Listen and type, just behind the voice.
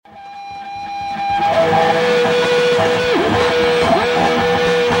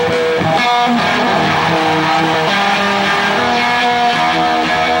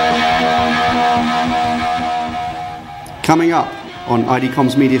Coming up on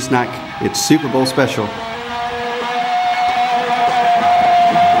IDCOM's Media Snack, it's Super Bowl special.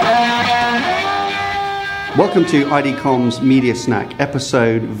 Welcome to IDCOM's Media Snack,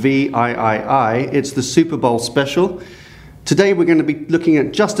 episode VIII. It's the Super Bowl special. Today we're going to be looking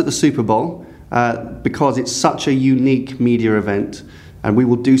at just at the Super Bowl because it's such a unique media event, and we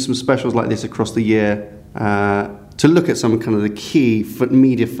will do some specials like this across the year to look at some kind of the key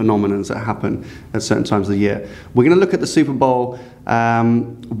media phenomena that happen at certain times of the year. We're going to look at the Super Bowl,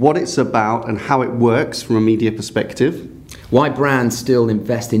 what it's about and how it works from a media perspective. Why brands still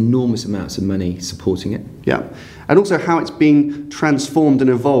invest enormous amounts of money supporting it. Yeah, and also how it's being transformed and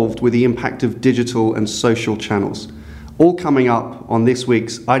evolved with the impact of digital and social channels. All coming up on this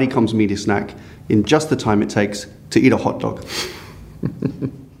week's IDCOM's Media Snack in just the time it takes to eat a hot dog.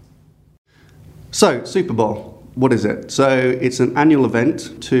 So, Super Bowl. What is it? So it's an annual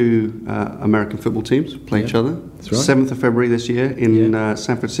event. Two American football teams play each other. That's right. 7th of February this year in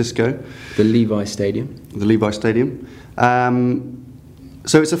San Francisco. The Levi Stadium.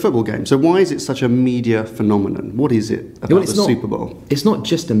 So it's a football game. So why is it such a media phenomenon? What is it about the Super Bowl? It's not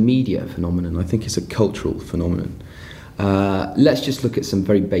just a media phenomenon. I think it's a cultural phenomenon. Let's just look at some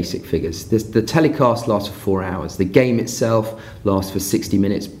very basic figures. The telecast lasts for 4 hours. The game itself lasts for 60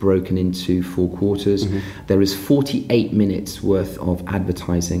 minutes, broken into 4 quarters. Mm-hmm. There is 48 minutes worth of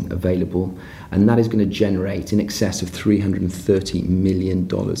advertising available, and that is going to generate in excess of $330 million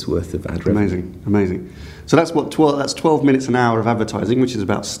worth of ad revenue. Amazing. So that's that's 12 minutes an hour of advertising, which is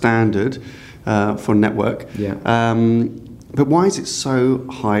about standard for a network. Yeah. But why is it so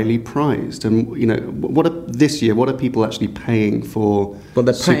highly prized? And this year, what are people actually paying for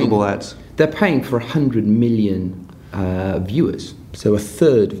Super Bowl ads? They're paying for 100 million viewers. So a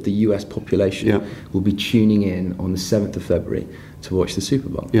third of the US population will be tuning in on the 7th of February to watch the Super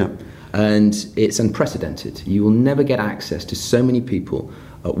Bowl. Yeah. And it's unprecedented. You will never get access to so many people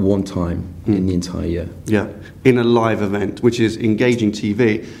at one time in the entire year. Yeah, in a live event, which is engaging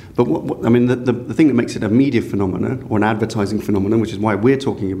TV. But the thing that makes it a media phenomenon or an advertising phenomenon, which is why we're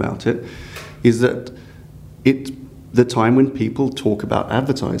talking about it, is that it's the time when people talk about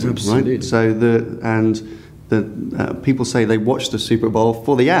advertising. Absolutely. Right? So people say they watch the Super Bowl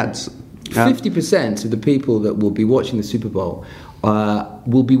for the ads. 50% of the people that will be watching the Super Bowl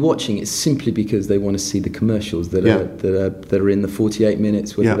will be watching it simply because they want to see the commercials that are in the 48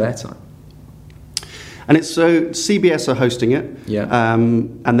 minutes worth of airtime. And it's so CBS are hosting it,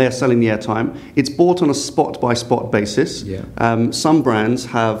 and they're selling the airtime. It's bought on a spot-by-spot basis. Yeah. Some brands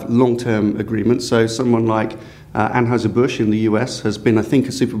have long-term agreements. So someone like Anheuser-Busch in the US has been, I think,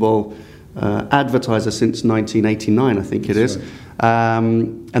 a Super Bowl advertiser since 1989, I think it is. Right.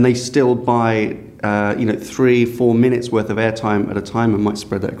 And they still buy 3-4 minutes worth of airtime at a time and might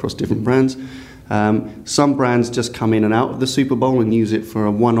spread that across different brands. Some brands just come in and out of the Super Bowl and use it for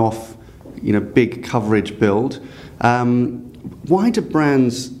a one-off, big coverage build. Why do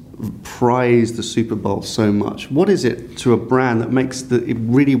brands prize the Super Bowl so much? What is it to a brand that makes it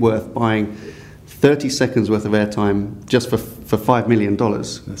really worth buying 30 seconds worth of airtime just for $5 million?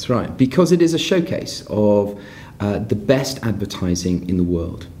 That's right, because it is a showcase of the best advertising in the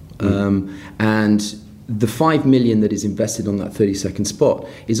world. And the $5 million that is invested on that 30-second spot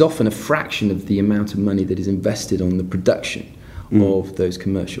is often a fraction of the amount of money that is invested on the production of those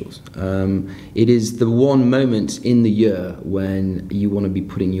commercials. It is the one moment in the year when you want to be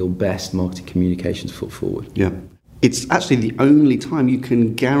putting your best marketing communications foot forward. Yeah. It's actually the only time you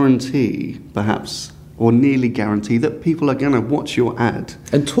can guarantee, perhaps, or nearly guarantee that people are going to watch your ad.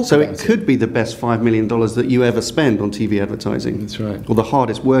 And talk so about it could be the best $5 million that you ever spend on TV advertising. That's right. Or the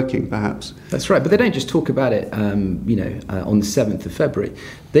hardest working, perhaps. That's right. But they don't just talk about it, on the 7th of February.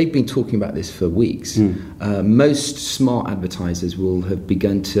 They've been talking about this for weeks. Most smart advertisers will have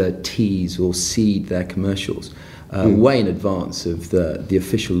begun to tease or seed their commercials way in advance of the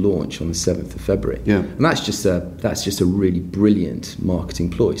official launch on the 7th of February. Yeah. And that's just a really brilliant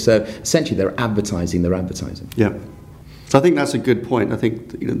marketing ploy. So essentially they're advertising their advertising. Yeah. So I think that's a good point. I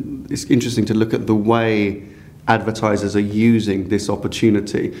think it's interesting to look at the way advertisers are using this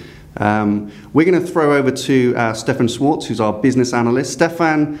opportunity. We're going to throw over to Stefan Schwartz, who's our business analyst.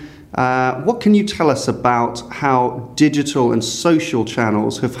 Stefan, what can you tell us about how digital and social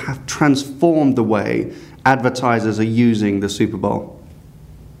channels have transformed the way advertisers are using the Super Bowl?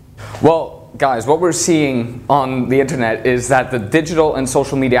 Well, guys, what we're seeing on the internet is that the digital and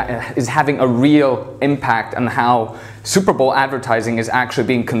social media is having a real impact on how Super Bowl advertising is actually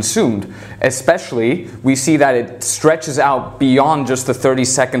being consumed. Especially, we see that it stretches out beyond just the 30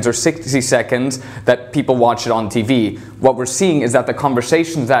 seconds or 60 seconds that people watch it on TV. What we're seeing is that the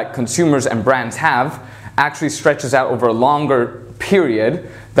conversations that consumers and brands have actually stretches out over a longer period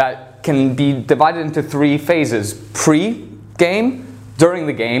that can be divided into 3 phases: pre-game, during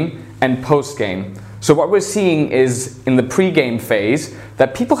the game, and post-game. So what we're seeing is, in the pre-game phase,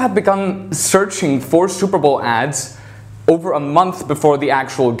 that people have begun searching for Super Bowl ads over a month before the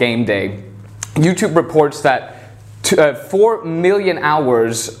actual game day. YouTube reports that 4 million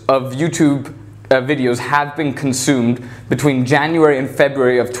hours of YouTube videos have been consumed between January and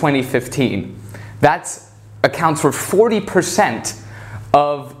February of 2015. That accounts for 40%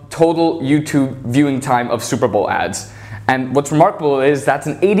 of total YouTube viewing time of Super Bowl ads. And what's remarkable is that's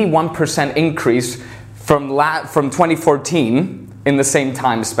an 81% increase from 2014 in the same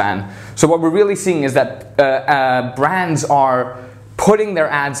time span. So what we're really seeing is that brands are putting their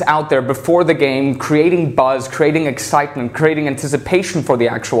ads out there before the game, creating buzz, creating excitement, creating anticipation for the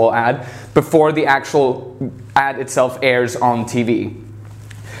actual ad before the actual ad itself airs on TV.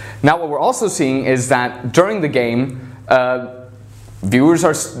 Now what we're also seeing is that during the game, viewers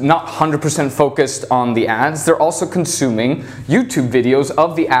are not 100% focused on the ads. They're also consuming YouTube videos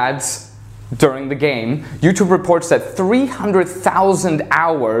of the ads during the game. YouTube reports that 300,000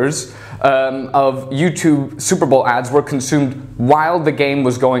 hours of YouTube Super Bowl ads were consumed while the game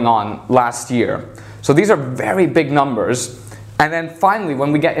was going on last year. So these are very big numbers. And then finally,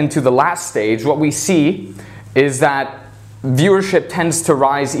 when we get into the last stage, what we see is that viewership tends to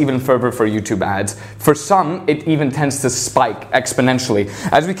rise even further for YouTube ads. For some, it even tends to spike exponentially.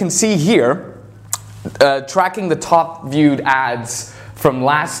 As we can see here, tracking the top viewed ads from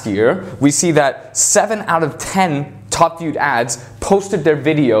last year, we see that 7 out of 10 top viewed ads posted their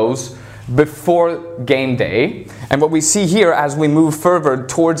videos before game day. And what we see here as we move further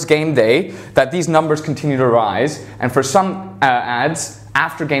towards game day, that these numbers continue to rise. And for some ads,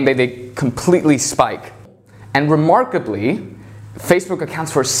 after game day, they completely spike. And remarkably, Facebook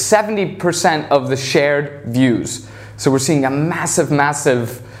accounts for 70% of the shared views. So we're seeing a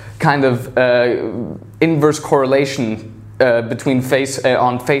massive kind of inverse correlation between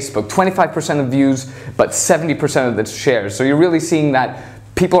on Facebook. 25% of views, but 70% of the shares. So you're really seeing that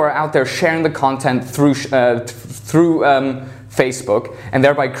people are out there sharing the content through Facebook, and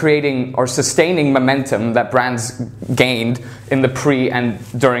thereby creating or sustaining momentum that brands gained in the pre and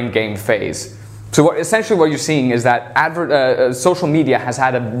during game phase. So essentially what you're seeing is that social media has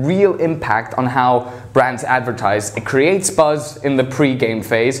had a real impact on how brands advertise. It creates buzz in the pre-game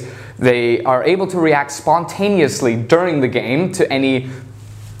phase. They are able to react spontaneously during the game to any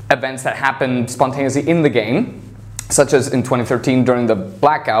events that happen spontaneously in the game, such as in 2013 during the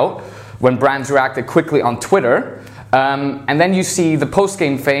blackout, when brands reacted quickly on Twitter. And then you see the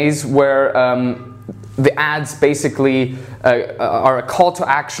post-game phase where the ads basically are a call to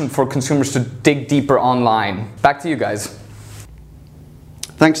action for consumers to dig deeper online. Back to you guys.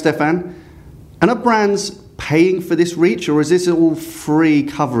 Thanks, Stefan. And are brands paying for this reach, or is this all free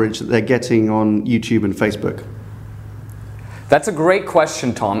coverage that they're getting on YouTube and Facebook? That's a great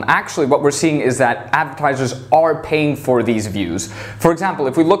question, Tom. Actually, what we're seeing is that advertisers are paying for these views. For example,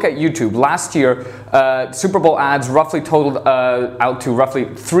 if we look at YouTube, last year, Super Bowl ads roughly totaled out to roughly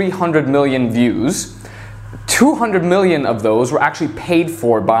 300 million views. 200 million of those were actually paid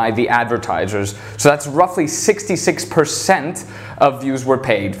for by the advertisers. So that's roughly 66% of views were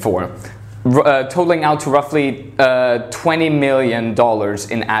paid for, totaling out to roughly $20 million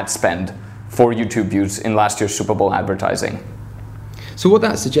in ad spend for YouTube views in last year's Super Bowl advertising. So what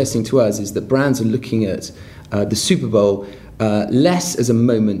that's suggesting to us is that brands are looking at the Super Bowl less as a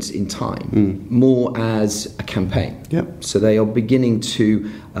moment in time, more as a campaign. Yep. So they are beginning to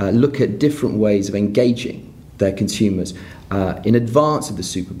look at different ways of engaging their consumers in advance of the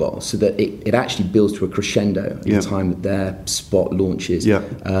Super Bowl, so that it actually builds to a crescendo in the time that their spot launches,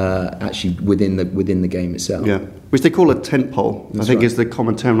 actually within the game itself. Yeah, which they call a tentpole. I think is the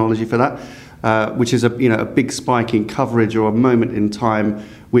common terminology for that. Which is a big spike in coverage or a moment in time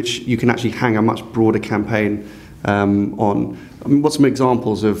which you can actually hang a much broader campaign on. I mean, what's some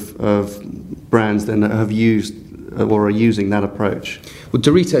examples of brands then that have used or are using that approach? Well,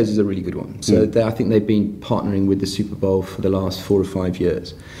 Doritos is a really good one. So I think they've been partnering with the Super Bowl for the last 4 or 5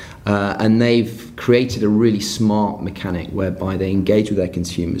 years. And they've created a really smart mechanic whereby they engage with their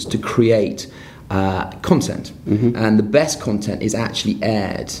consumers to create content, and the best content is actually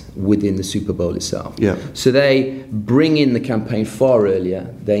aired within the Super Bowl itself. Yeah. So they bring in the campaign far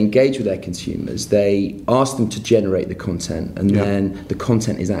earlier, they engage with their consumers, they ask them to generate the content, and then the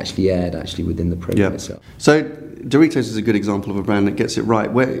content is actually aired within the program itself. So Doritos is a good example of a brand that gets it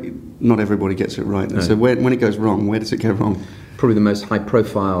right. Where not everybody gets it right. No. So when it goes wrong, where does it go wrong? Probably the most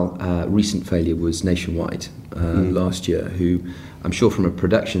high-profile recent failure was Nationwide last year, who I'm sure from a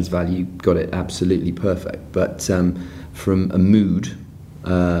productions value got it absolutely perfect. But from a mood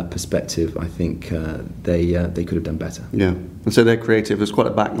perspective, I think they could have done better. Yeah, and so their creative, there's quite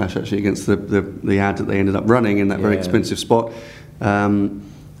a backlash actually against the ad that they ended up running in that very expensive spot. And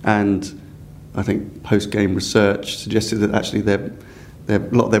I think post-game research suggested that actually a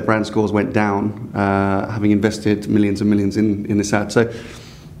lot of their brand scores went down, having invested millions and millions in this ad. So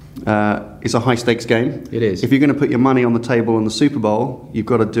it's a high-stakes game. It is. If you're going to put your money on the table in the Super Bowl, you've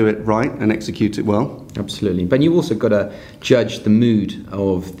got to do it right and execute it well. Absolutely. But you've also got to judge the mood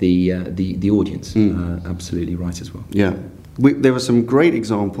of the audience. Absolutely right as well. Yeah. There were some great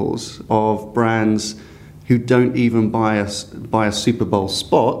examples of brands who don't even buy a Super Bowl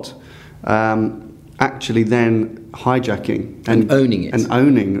spot, actually then hijacking and owning it. And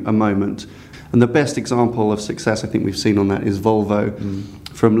owning a moment. And the best example of success I think we've seen on that is Volvo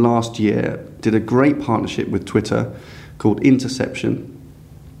from last year. Did a great partnership with Twitter called Interception.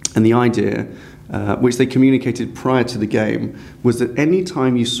 And the idea, which they communicated prior to the game, was that any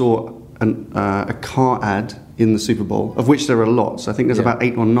time you saw a car ad in the Super Bowl, of which there are lots, I think there's about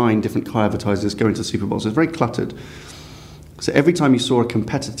 8 or 9 different car advertisers going to the Super Bowl, so it's very cluttered. So every time you saw a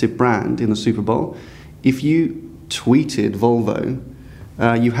competitive brand in the Super Bowl, if you tweeted Volvo,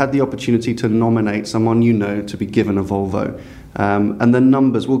 you had the opportunity to nominate someone you know to be given a Volvo. And the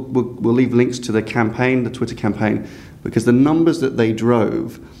numbers, we'll leave links to the campaign, the Twitter campaign, because the numbers that they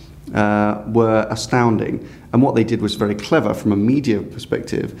drove were astounding. And what they did was very clever from a media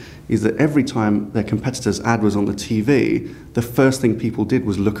perspective, is that every time their competitor's ad was on the TV, the first thing people did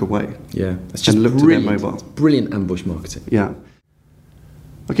was look away. Yeah, that's just look to their mobile. Brilliant ambush marketing. Yeah.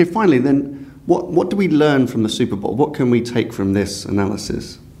 Okay, finally then, what do we learn from the Super Bowl? What can we take from this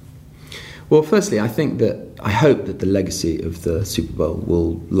analysis? Well, firstly, I hope that the legacy of the Super Bowl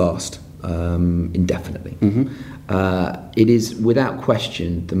will last indefinitely. It is, without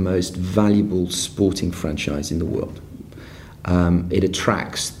question, the most valuable sporting franchise in the world. It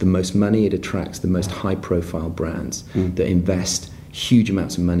attracts the most money, it attracts the most high-profile brands that invest huge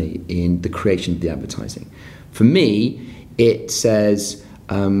amounts of money in the creation of the advertising. For me, it says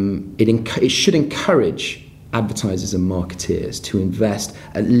it should encourage advertisers and marketeers to invest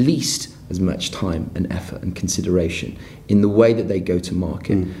at least as much time and effort and consideration in the way that they go to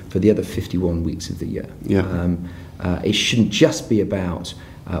market for the other 51 weeks of the year. Yeah. It shouldn't just be about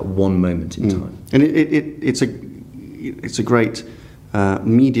one moment in time. And it's a great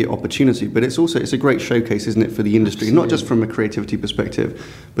media opportunity, but it's a great showcase, isn't it, for the industry? Absolutely. Not just from a creativity perspective,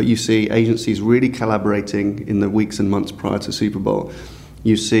 but you see agencies really collaborating in the weeks and months prior to Super Bowl.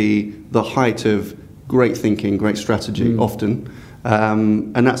 You see the height of great thinking, great strategy often.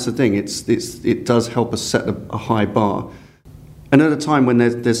 And that's the thing, it does help us set a high bar. And at a time when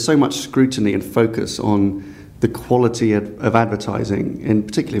there's so much scrutiny and focus on the quality of advertising, in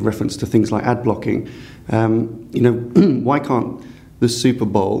particularly reference to things like ad blocking, why can't the Super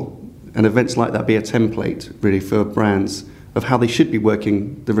Bowl and events like that be a template really for brands of how they should be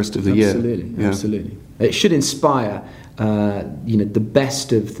working the rest of the year? Absolutely. It should inspire the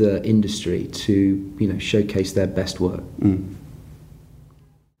best of the industry to showcase their best work.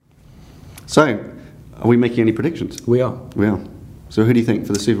 So, are we making any predictions? We are. So who do you think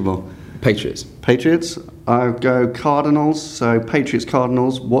for the Super Bowl? Patriots. I'll go Cardinals. So Patriots,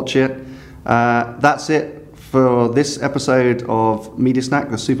 Cardinals. Watch it. That's it for this episode of Media Snack,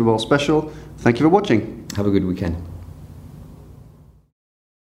 the Super Bowl special. Thank you for watching. Have a good weekend.